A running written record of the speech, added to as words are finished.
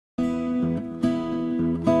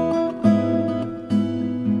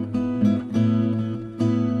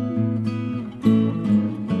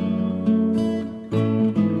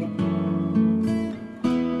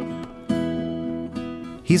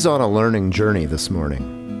He's on a learning journey this morning.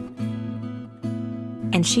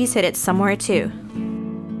 And she's hit it somewhere too.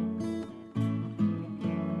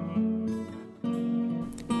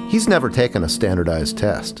 He's never taken a standardized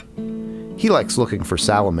test. He likes looking for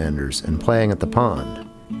salamanders and playing at the pond.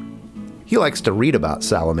 He likes to read about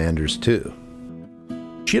salamanders too.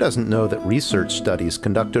 She doesn't know that research studies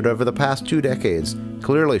conducted over the past 2 decades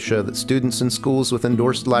clearly show that students in schools with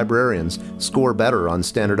endorsed librarians score better on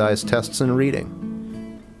standardized tests in reading.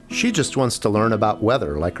 She just wants to learn about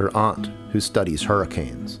weather like her aunt, who studies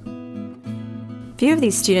hurricanes. Few of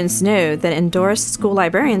these students know that endorsed school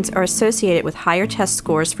librarians are associated with higher test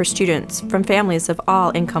scores for students from families of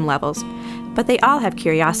all income levels, but they all have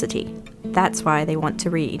curiosity. That's why they want to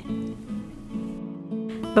read.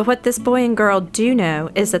 But what this boy and girl do know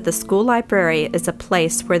is that the school library is a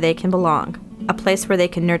place where they can belong, a place where they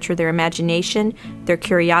can nurture their imagination, their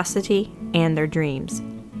curiosity, and their dreams.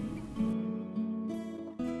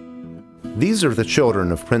 These are the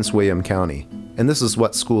children of Prince William County, and this is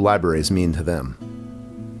what school libraries mean to them.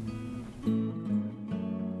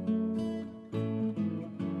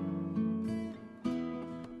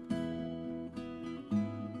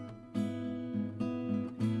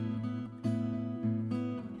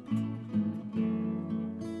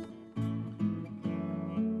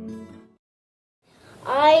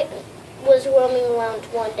 I was roaming around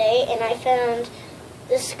one day and I found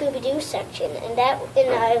the Scooby-Doo section, and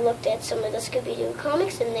I looked at some of the Scooby-Doo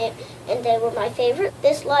comics, and they were my favorite.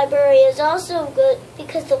 This library is also good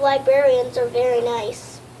because the librarians are very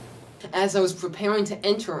nice. As I was preparing to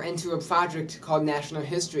enter into a project called National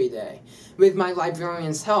History Day, with my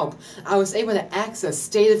librarian's help, I was able to access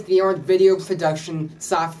state-of-the-art video production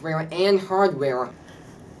software and hardware.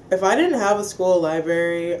 If I didn't have a school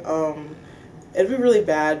library, it'd be really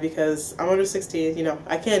bad because I'm under 16,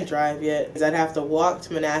 I can't drive yet. I'd have to walk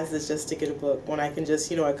to Manassas just to get a book when I can just,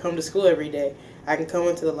 I come to school every day. I can come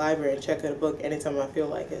into the library and check out a book anytime I feel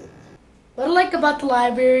like it. What I like about the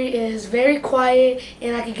library is very quiet,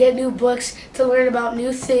 and I can get new books to learn about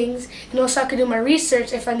new things, and also I can do my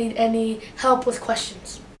research if I need any help with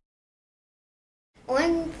questions.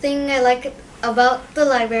 One thing I like about the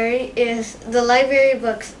library is the library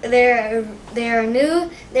books. They are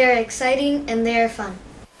new, they're exciting, and they're fun.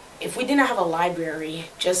 If we didn't have a library,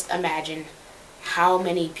 just imagine how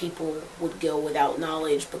many people would go without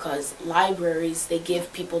knowledge, because libraries, they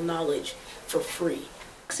give people knowledge for free.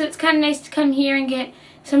 So it's kind of nice to come here and get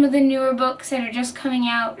some of the newer books that are just coming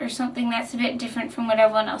out, or something that's a bit different from what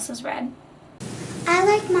everyone else has read. I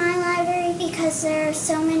like my library because there are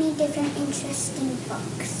so many different interesting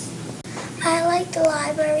books. I like the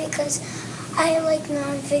library because I like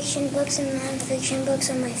nonfiction books, and nonfiction books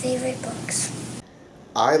are my favorite books.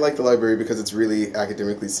 I like the library because it's really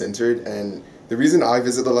academically centered, and the reason I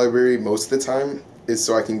visit the library most of the time is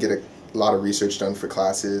so I can get a lot of research done for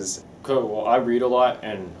classes. Cool. Well, I read a lot,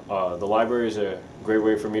 and the library is a great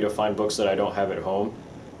way for me to find books that I don't have at home.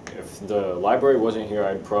 If the library wasn't here,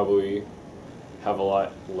 I'd probably have a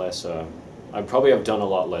lot less, I'd probably have done a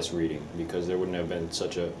lot less reading, because there wouldn't have been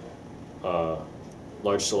such a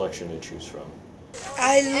large selection to choose from.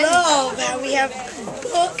 I love how we have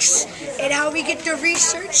books and how we get to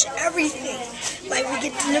research everything. Like we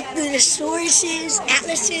get to look through the sources,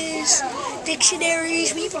 atlases,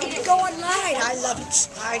 dictionaries. We even get to go online. I love it.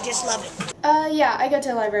 I just love it. Yeah, I go to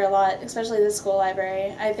the library a lot, especially the school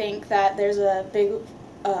library. I think that there's a big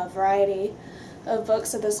variety of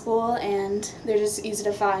books at the school, and they're just easy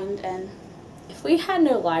to find. And if we had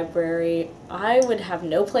no library, I would have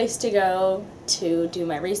no place to go to do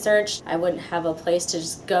my research. I wouldn't have a place to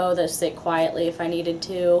just go to sit quietly if I needed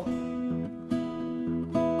to.